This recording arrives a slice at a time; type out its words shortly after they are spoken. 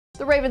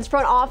The Ravens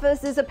front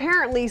office is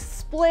apparently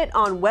split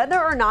on whether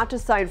or not to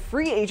sign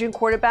free agent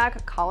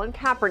quarterback Colin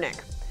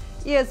Kaepernick.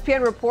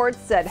 ESPN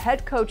reports that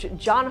head coach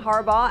John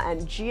Harbaugh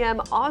and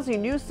GM Ozzie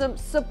Newsome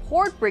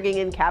support bringing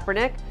in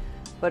Kaepernick,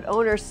 but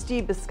owner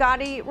Steve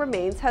Bisciotti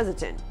remains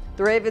hesitant.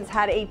 The Ravens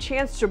had a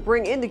chance to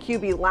bring in the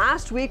QB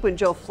last week when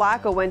Joe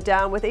Flacco went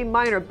down with a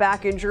minor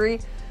back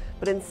injury,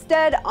 but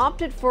instead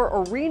opted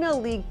for Arena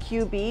League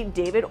QB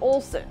David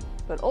Olson.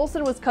 But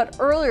Olson was cut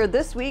earlier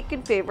this week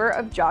in favor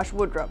of Josh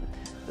Woodrum.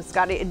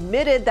 Bisciotti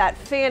admitted that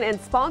fan and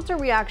sponsor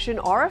reaction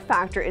are a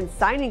factor in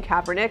signing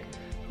Kaepernick,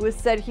 who has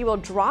said he will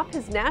drop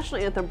his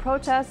national anthem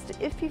protest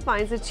if he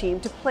finds a team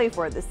to play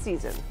for this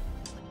season.